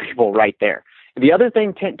cost variable right there. The other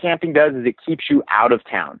thing tent camping does is it keeps you out of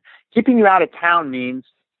town. Keeping you out of town means,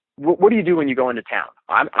 what do you do when you go into town?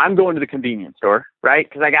 I'm going to the convenience store, right?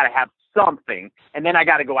 Because I got to have something, and then I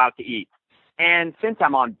got to go out to eat. And since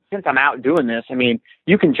I'm out doing this, I mean,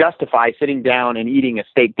 you can justify sitting down and eating a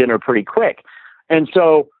steak dinner pretty quick. And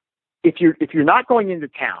so if you're not going into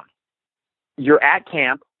town, you're at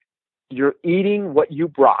camp, you're eating what you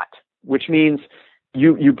brought, which means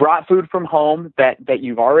you brought food from home that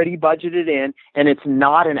you've already budgeted in, and it's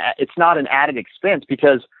not an added expense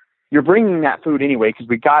because you're bringing that food anyway, because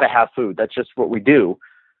we got to have food. That's just what we do.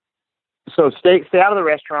 So stay out of the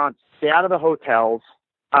restaurants, stay out of the hotels.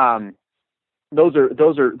 Those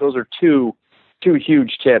are two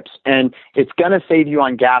huge tips, and it's going to save you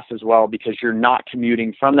on gas as well, because you're not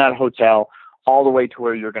commuting from that hotel all the way to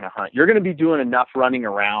where you're going to hunt. You're going to be doing enough running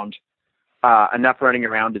around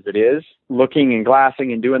as it is, looking and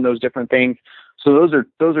glassing and doing those different things. So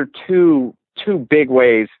those are two big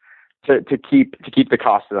ways to keep the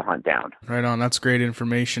cost of the hunt down. Right on. That's great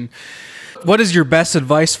information. What is your best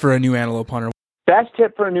advice for a new antelope hunter? Best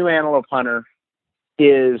tip for a new antelope hunter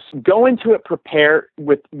is go into it prepared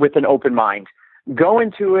with an open mind. Go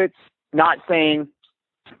into it not saying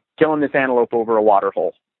killing this antelope over a water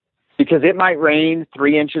hole, because it might rain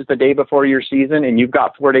 3 inches the day before your season and you've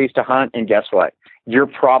got 4 days to hunt, and guess what? You're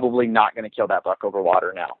probably not going to kill that buck over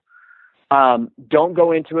water now. Don't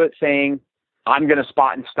go into it saying I'm going to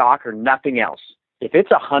spot and stalk or nothing else. If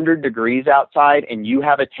it's 100 degrees outside and you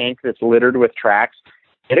have a tank that's littered with tracks,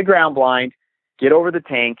 get a ground blind, get over the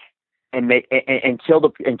tank, and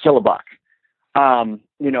kill a buck.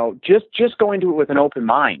 Just go into it with an open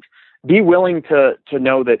mind. Be willing to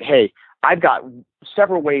know that, hey, I've got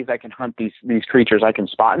several ways I can hunt these creatures. I can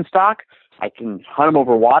spot and stalk. I can hunt them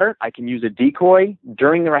over water. I can use a decoy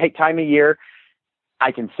during the right time of year.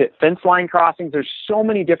 I can sit fence line crossings. There's so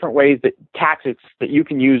many different tactics that you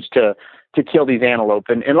can use to kill these antelope.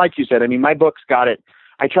 And like you said, I mean, my book's got it.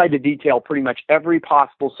 I tried to detail pretty much every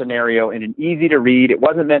possible scenario in an easy to read. It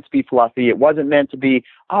wasn't meant to be fluffy. It wasn't meant to be,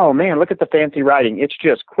 oh man, look at the fancy writing. It's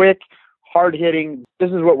just quick, hard hitting.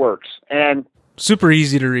 This is what works. And Super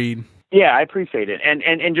easy to read. Yeah, I appreciate it.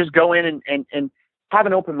 And just go in and have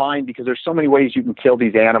an open mind, because there's so many ways you can kill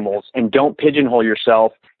these animals, and don't pigeonhole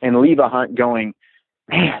yourself and leave a hunt going,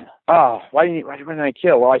 man, why didn't I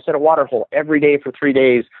kill? Well, I set a water hole every day for 3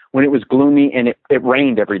 days when it was gloomy and it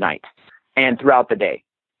rained every night and throughout the day.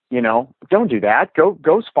 Don't do that.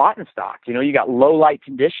 Go spot and stock. You got low light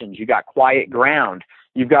conditions, you got quiet ground,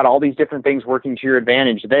 you've got all these different things working to your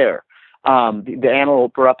advantage there. The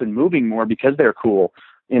antelope are up and moving more because they're cool.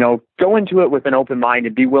 Go into it with an open mind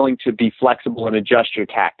and be willing to be flexible and adjust your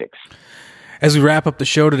tactics. As we wrap up the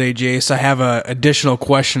show today, Jace, I have an additional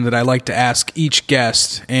question that I like to ask each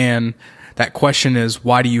guest, and that question is,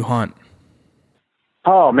 why do you hunt?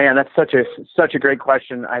 Oh man, that's such a great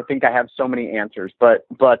question. I think I have so many answers, but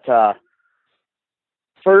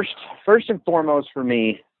first and foremost for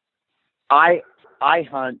me, I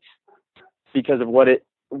hunt because of what it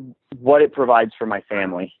provides for my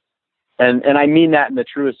family. And I mean that in the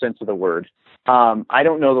truest sense of the word. I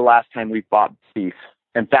don't know the last time we've bought beef.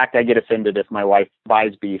 In fact, I get offended if my wife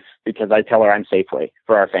buys beef, because I tell her I'm Safeway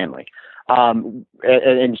for our family. And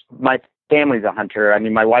my family's a hunter. I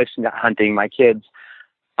mean, my wife's hunting, my kids.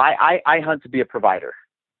 I hunt to be a provider.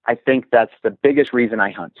 I think that's the biggest reason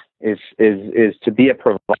I hunt is to be a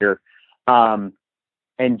provider. And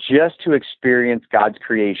just to experience God's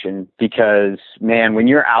creation, because man, when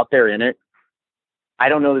you're out there in it, I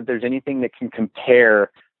don't know that there's anything that can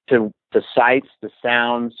compare to the sights, the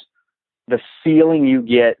sounds, the feeling you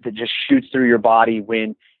get that just shoots through your body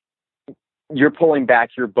when you're pulling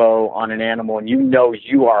back your bow on an animal and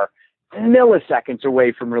you are milliseconds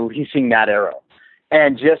away from releasing that arrow.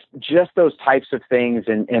 And just those types of things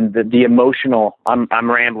and the emotional, I'm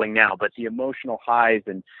rambling now, but the emotional highs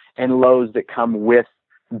and lows that come with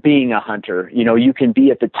being a hunter. You can be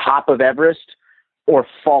at the top of Everest or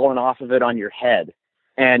falling off of it on your head.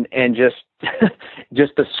 And just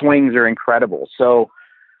the swings are incredible. So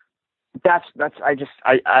that's why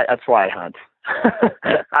I hunt.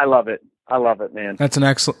 I love it. I love it, man. That's an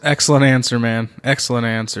excellent answer, man. Excellent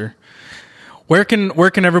answer. Where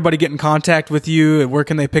can everybody get in contact with you? Where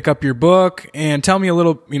can they pick up your book? And tell me a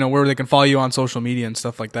little, where they can follow you on social media and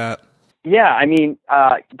stuff like that. Yeah, I mean,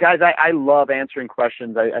 guys, I love answering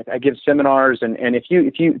questions. I give seminars, and if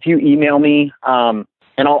you email me,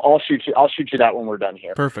 and I'll shoot you that when we're done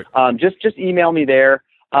here. Perfect. Just email me there.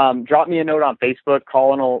 Drop me a note on Facebook.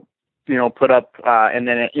 Colin will, put up, and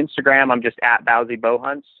then at Instagram, I'm just at Bowsy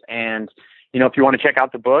Bowhunts. And, if you want to check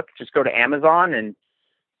out the book, just go to Amazon and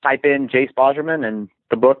type in Jace Boserman, and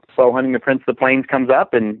the book Bow Hunting the Prince of the Plains comes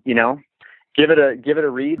up, and, give it a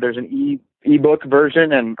read. There's an ebook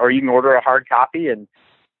version, or you can order a hard copy, and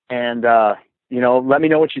let me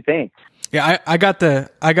know what you think. Yeah, I got the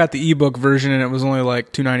ebook version, and it was only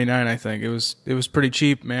like $2.99. I think it was pretty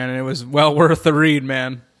cheap, man, and it was well worth the read,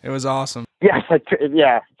 man. It was awesome. Yeah, it's like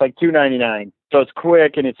 $2.99. So it's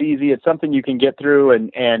quick and it's easy. It's something you can get through,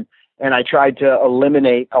 and I tried to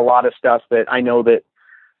eliminate a lot of stuff that I know that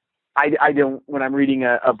I don't. When I'm reading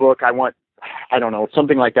a book, I don't know,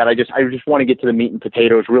 something like that. I just want to get to the meat and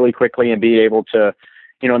potatoes really quickly and be able to,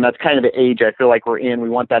 and that's kind of the age I feel like we're in. We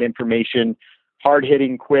want that information hard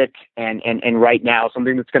hitting, quick, and right now,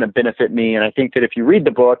 something that's going to benefit me. And I think that if you read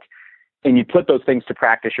the book and you put those things to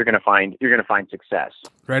practice, you're going to find success.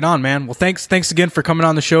 Right on, man. Well, thanks again for coming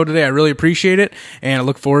on the show today. I really appreciate it, and I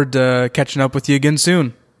look forward to catching up with you again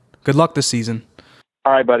soon. Good luck this season.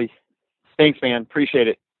 All right, buddy. Thanks, man. Appreciate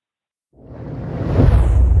it.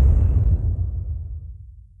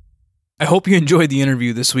 I hope you enjoyed the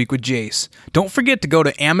interview this week with Jace. Don't forget to go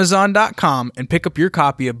to Amazon.com and pick up your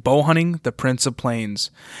copy of Bow Hunting the Prince of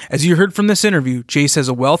Plains. As you heard from this interview, Jace has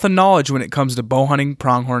a wealth of knowledge when it comes to bow hunting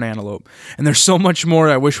pronghorn antelope, and there's so much more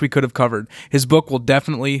I wish we could have covered. His book will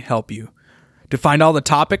definitely help you. To find all the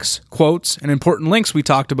topics, quotes, and important links we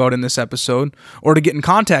talked about in this episode, or to get in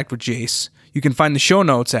contact with Jace, you can find the show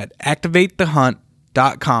notes at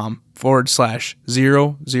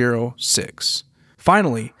activatethehunt.com/006.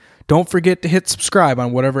 Finally, don't forget to hit subscribe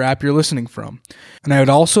on whatever app you're listening from. And I would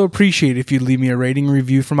also appreciate if you'd leave me a rating and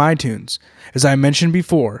review from iTunes. As I mentioned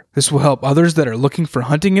before, this will help others that are looking for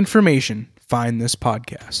hunting information find this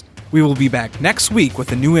podcast. We will be back next week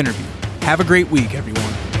with a new interview. Have a great week,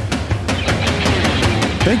 everyone.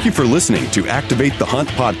 Thank you for listening to Activate the Hunt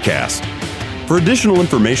podcast. For additional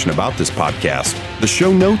information about this podcast, the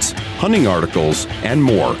show notes, hunting articles, and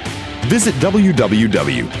more, visit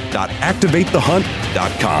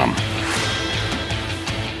www.activatethehunt.com.